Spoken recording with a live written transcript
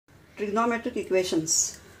trigonometric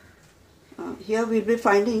equations. Here we will be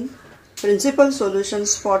finding principal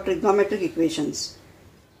solutions for trigonometric equations.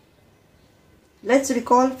 Let's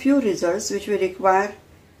recall few results which we require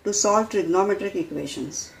to solve trigonometric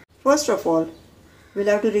equations. First of all, we'll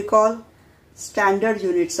have to recall standard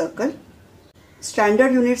unit circle.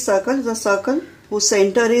 Standard unit circle is a circle whose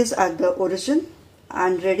center is at the origin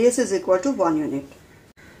and radius is equal to 1 unit.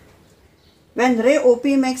 When ray OP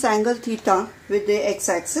makes angle theta with the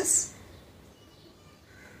x-axis,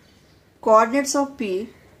 coordinates of P,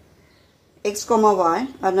 x, y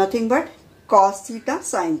are nothing but cos theta,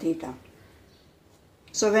 sin theta.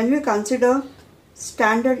 So when we consider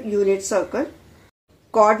standard unit circle,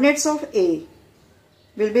 coordinates of A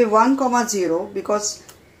will be 1, 0 because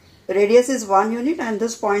radius is 1 unit and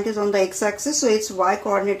this point is on the x-axis, so its y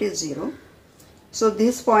coordinate is 0. So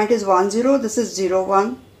this point is 1, 0, this is 0,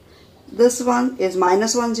 1. This one is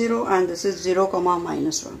minus 1, 0 and this is 0,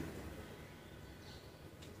 minus 1.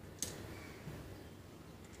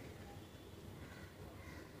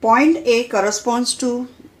 Point A corresponds to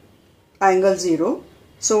angle 0.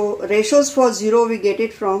 So ratios for 0 we get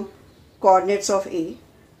it from coordinates of A.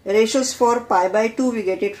 Ratios for pi by 2 we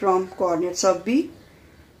get it from coordinates of B.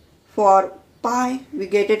 For pi we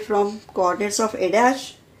get it from coordinates of A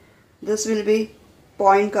dash. This will be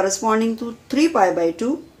point corresponding to 3 pi by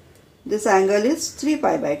 2. This angle is 3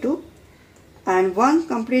 pi by 2 and one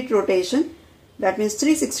complete rotation, that means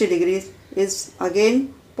 360 degrees, is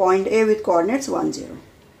again point A with coordinates 1, 0.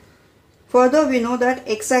 Further, we know that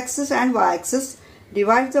x-axis and y-axis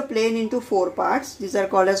divides the plane into 4 parts. These are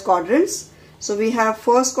called as quadrants. So we have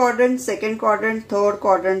first quadrant, second quadrant, third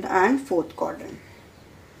quadrant and fourth quadrant.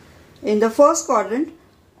 In the first quadrant,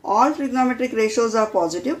 all trigonometric ratios are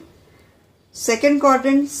positive. Second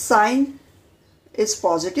quadrant, sine is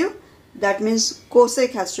positive. That means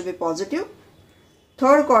cosec has to be positive.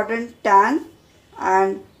 Third quadrant, tan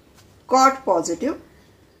and cot positive.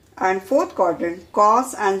 And fourth quadrant,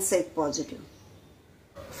 cos and sec positive.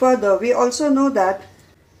 Further, we also know that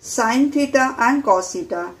sin theta and cos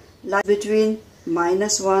theta lie between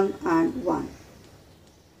minus 1 and 1.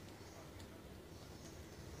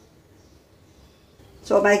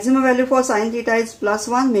 So maximum value for sin theta is plus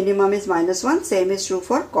 1, minimum is minus 1, same is true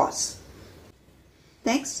for cos.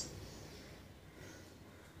 Next.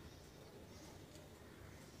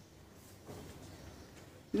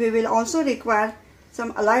 We will also require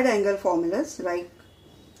some allied angle formulas, like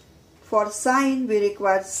for sine we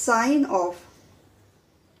require sine of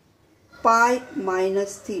pi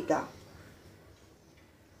minus theta.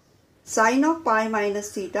 Sine of pi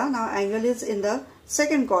minus theta, now angle is in the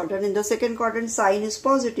second quadrant. In the second quadrant sine is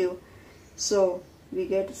positive, so we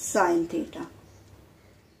get sine theta.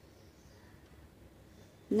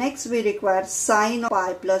 Next we require sine of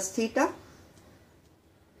pi plus theta.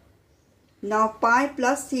 Now pi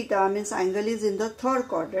plus theta means angle is in the third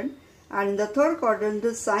quadrant, and in the third quadrant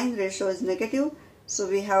the sine ratio is negative, so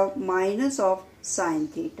we have minus of sine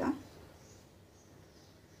theta.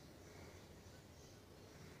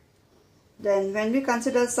 Then when we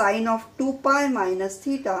consider sine of 2 pi minus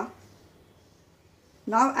theta,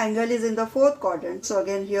 now angle is in the fourth quadrant, so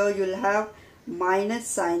again here you will have minus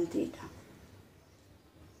sine theta.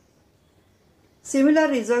 Similar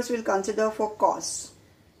results we will consider for cos.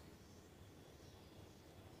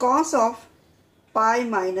 Cos of pi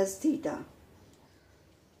minus theta.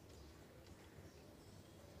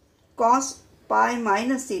 Cos pi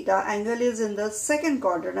minus theta, angle is in the second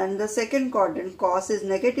quadrant, and in the second quadrant cos is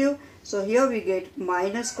negative, so here we get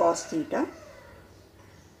minus cos theta.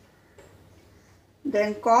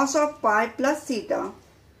 Then cos of pi plus theta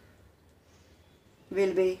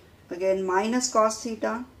will be again minus cos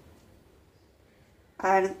theta,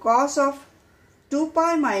 and cos of 2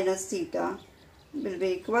 pi minus theta will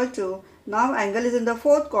be equal to, now angle is in the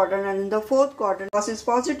fourth quadrant, and in the fourth quadrant cos is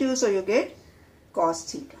positive, so you get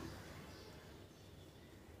cos theta.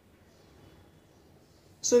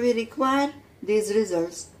 So we require these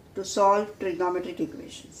results to solve trigonometric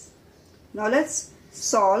equations. Now let's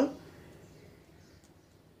solve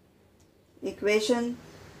equation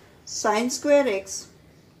sin square x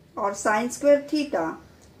or sin square theta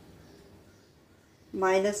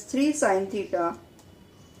minus 3 sin theta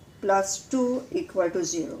plus 2 equal to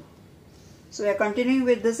 0. So we are continuing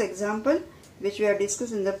with this example which we have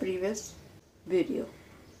discussed in the previous video.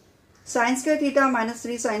 Sin square theta minus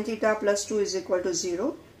 3 sin theta plus 2 is equal to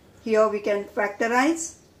 0. Here we can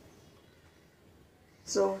factorize.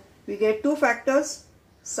 So we get two factors,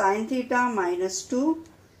 sin theta minus 2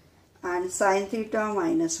 and sin theta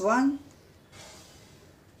minus 1.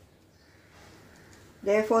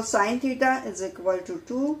 Therefore sin theta is equal to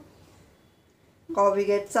 2 or we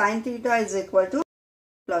get sin theta is equal to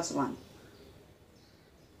plus 1.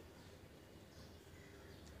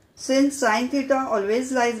 Since sin theta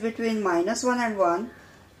always lies between minus 1 and 1,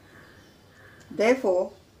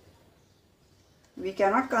 therefore we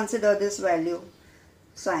cannot consider this value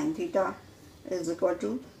sin theta is equal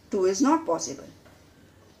to 2 is not possible.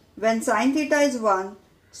 When sin theta is 1,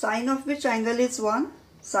 sine of which angle is 1?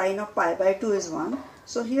 Sine of pi by 2 is 1.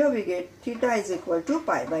 So here we get theta is equal to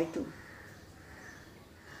pi by 2.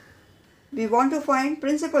 We want to find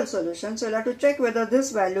principal solution, so we'll have to check whether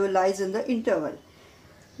this value lies in the interval.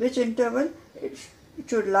 Which interval? It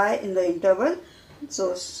should lie in the interval.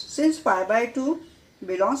 So since pi by 2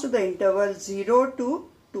 belongs to the interval 0 to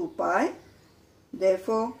 2 pi,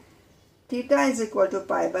 therefore theta is equal to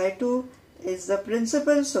pi by 2 is the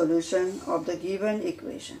principal solution of the given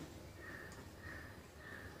equation.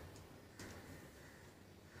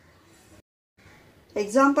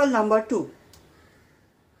 Example number 2.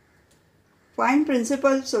 Find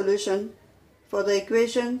principal solution for the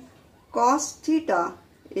equation cos theta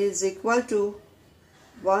is equal to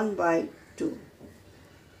 1 by 2.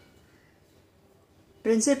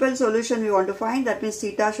 Principal solution we want to find, that means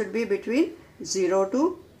theta should be between 0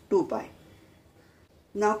 to 2 pi.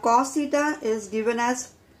 Now cos theta is given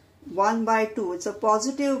as 1 by 2. It's a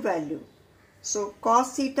positive value. So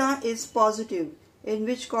cos theta is positive. In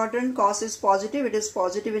which quadrant cos is positive? It is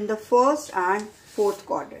positive in the first and fourth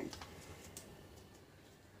quadrant.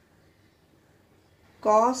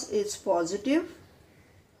 Cos is positive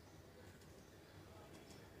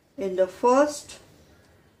in the first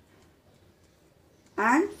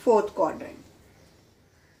and fourth quadrant.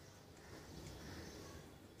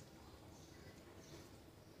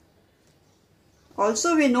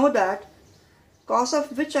 Also we know that cos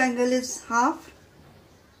of which angle is half?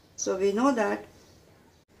 So we know that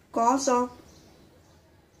cos of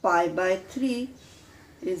pi by 3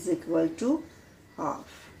 is equal to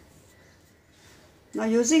half. Now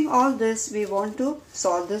using all this, we want to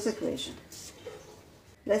solve this equation.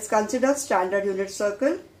 Let's consider standard unit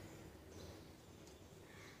circle.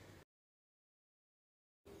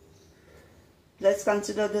 Let's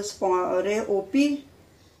consider this ray OP,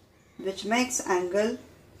 which makes angle.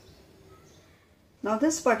 Now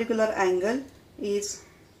this particular angle is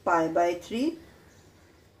pi by 3.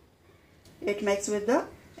 It makes with the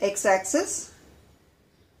x-axis.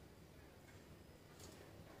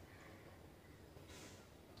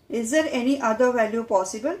 Is there any other value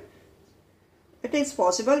possible? It is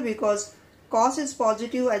possible because cos is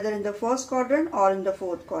positive either in the first quadrant or in the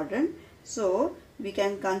fourth quadrant. So we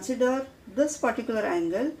can consider this particular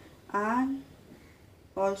angle and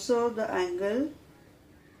also the angle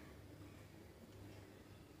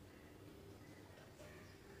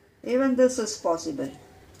even this is possible.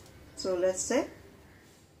 So let's say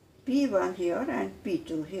P1 here and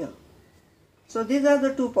P2 here. So these are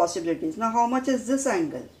the two possibilities. Now how much is this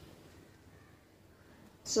angle?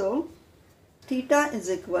 So theta is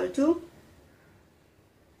equal to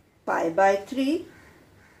pi by 3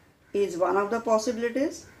 is one of the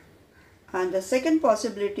possibilities, and the second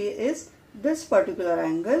possibility is this particular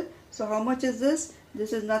angle. So how much is this?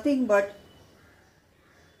 This is nothing but,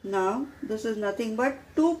 now this is nothing but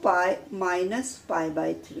 2 pi minus pi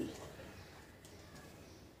by 3.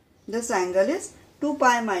 This angle is 2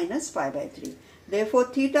 pi minus pi by 3. Therefore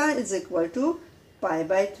theta is equal to pi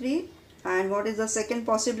by 3, and what is the second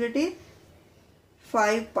possibility?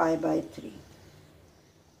 5 pi by 3.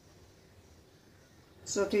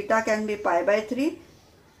 So theta can be pi by 3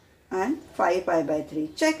 and 5 pi by 3.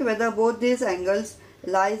 Check whether both these angles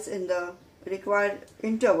lies in the required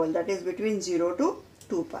interval, that is between 0 to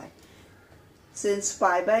 2 pi. Since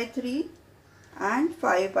pi by 3 and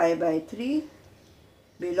 5 pi by 3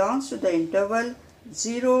 belongs to the interval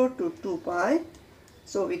 0 to 2 pi,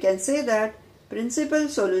 so we can say that principal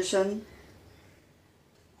solution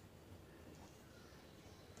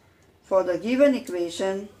for the given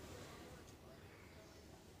equation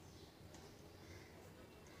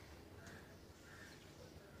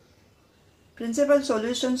principal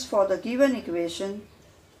solutions for the given equation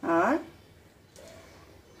are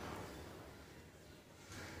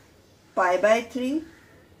pi by 3,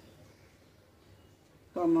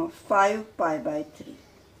 5 pi by 3.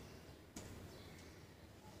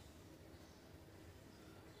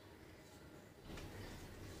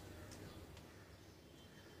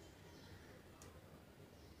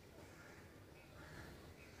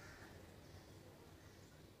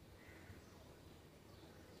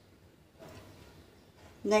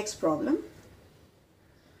 Next problem.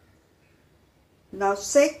 Now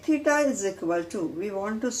sec theta is equal to, we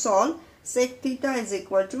want to solve sec theta is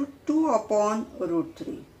equal to 2 upon root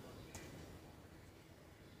 3.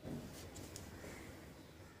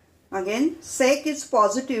 Again, sec is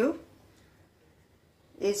positive.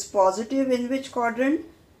 Is positive in which quadrant?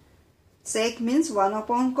 Sec means 1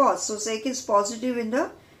 upon cos. So sec is positive in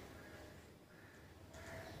the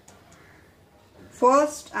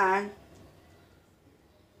first and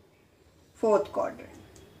fourth quadrant.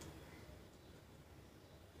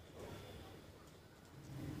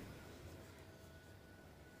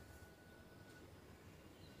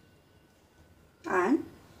 And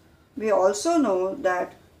we also know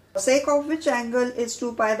that sec of which angle is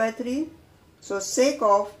 2 pi by 3? So sec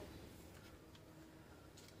of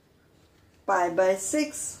pi by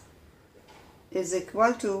 6 is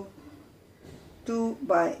equal to 2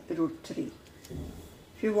 by root 3.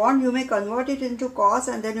 If you want, you may convert it into cos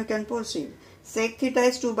and then you can proceed. Sec theta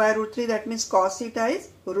is 2 by root 3, that means cos theta is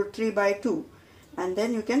root 3 by 2. And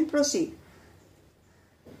then you can proceed.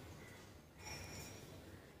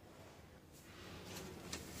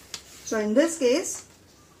 So in this case,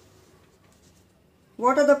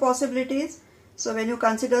 what are the possibilities? So when you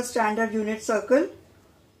consider standard unit circle,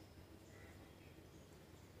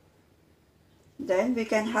 then we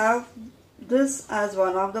can have this as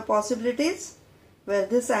one of the possibilities, where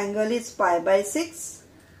this angle is pi by 6,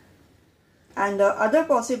 and the other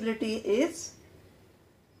possibility is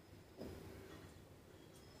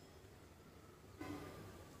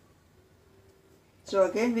so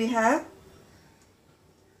again we have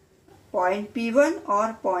point P1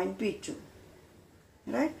 or point P2,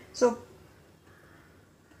 right? So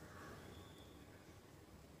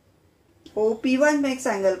OP1 makes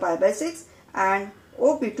angle pi by 6 and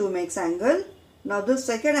OP2 makes angle. Now this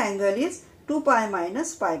second angle is 2 pi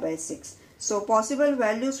minus pi by 6. So possible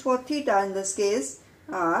values for theta in this case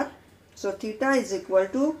are, so theta is equal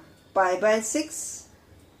to pi by 6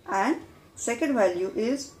 and second value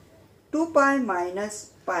is 2 pi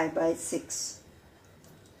minus pi by 6.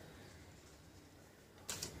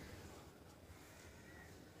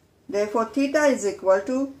 Therefore theta is equal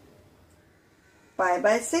to pi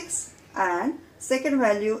by 6 and second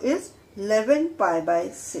value is 11 pi by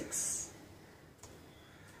 6.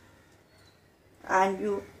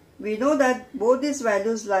 And we know that both these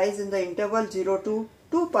values lies in the interval 0 to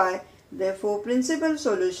 2 pi. Therefore principal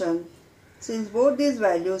solution, since both these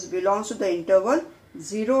values belongs to the interval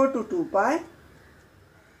 0 to 2 pi,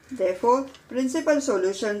 therefore principal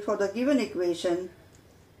solution for the given equation,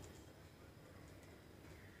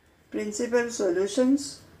 principal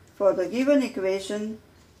solutions for the given equation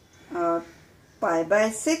are pi by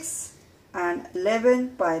 6 and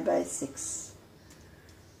 11 pi by 6.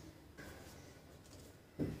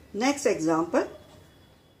 Next example.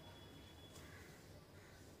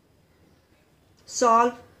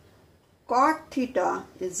 Solve cot theta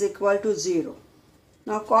is equal to 0.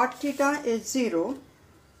 Now cot theta is 0.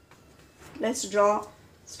 Let's draw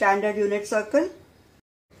standard unit circle.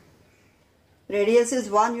 Radius is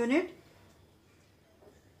 1 unit.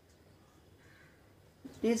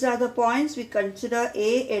 These are the points. We consider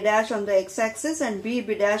A dash on the x-axis and B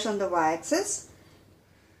dash on the y-axis.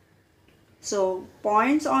 So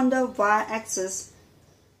points on the y-axis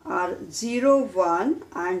are 0, 1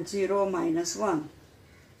 and 0, minus 1.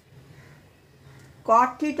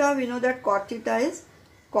 Cot theta, we know that cot theta is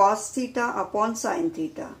cos theta upon sin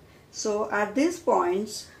theta. So at these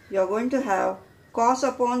points you are going to have cos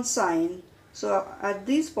upon sin. So at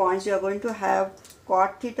these points you are going to have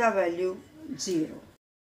cot theta value 0.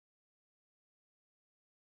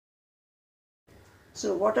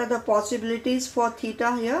 So what are the possibilities for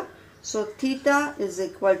theta here? So theta is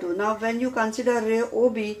equal to, now when you consider ray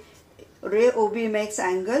OB makes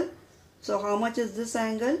angle. So how much is this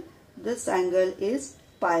angle? This angle is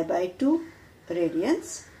pi by 2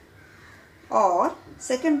 radians. Or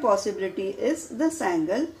second possibility is this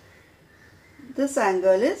angle. This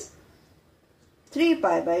angle is 3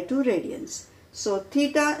 pi by 2 radians. So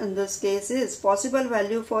theta in this case is, possible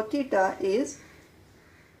value for theta is,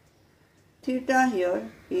 theta here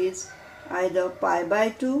is either pi by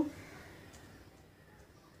 2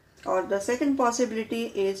 or the second possibility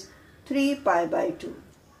is 3 pi by 2.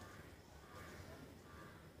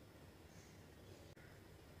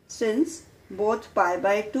 Since both pi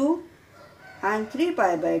by 2 and 3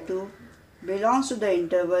 pi by 2 belongs to the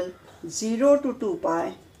interval 0 to 2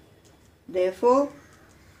 pi, therefore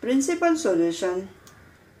principal solution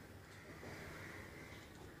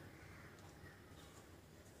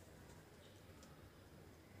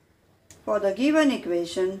for the given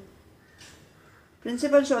equation,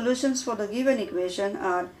 principal solutions for the given equation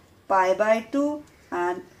are pi by 2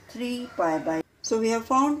 and 3 pi by. So we have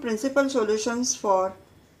found principal solutions for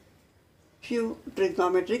few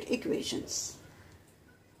trigonometric equations.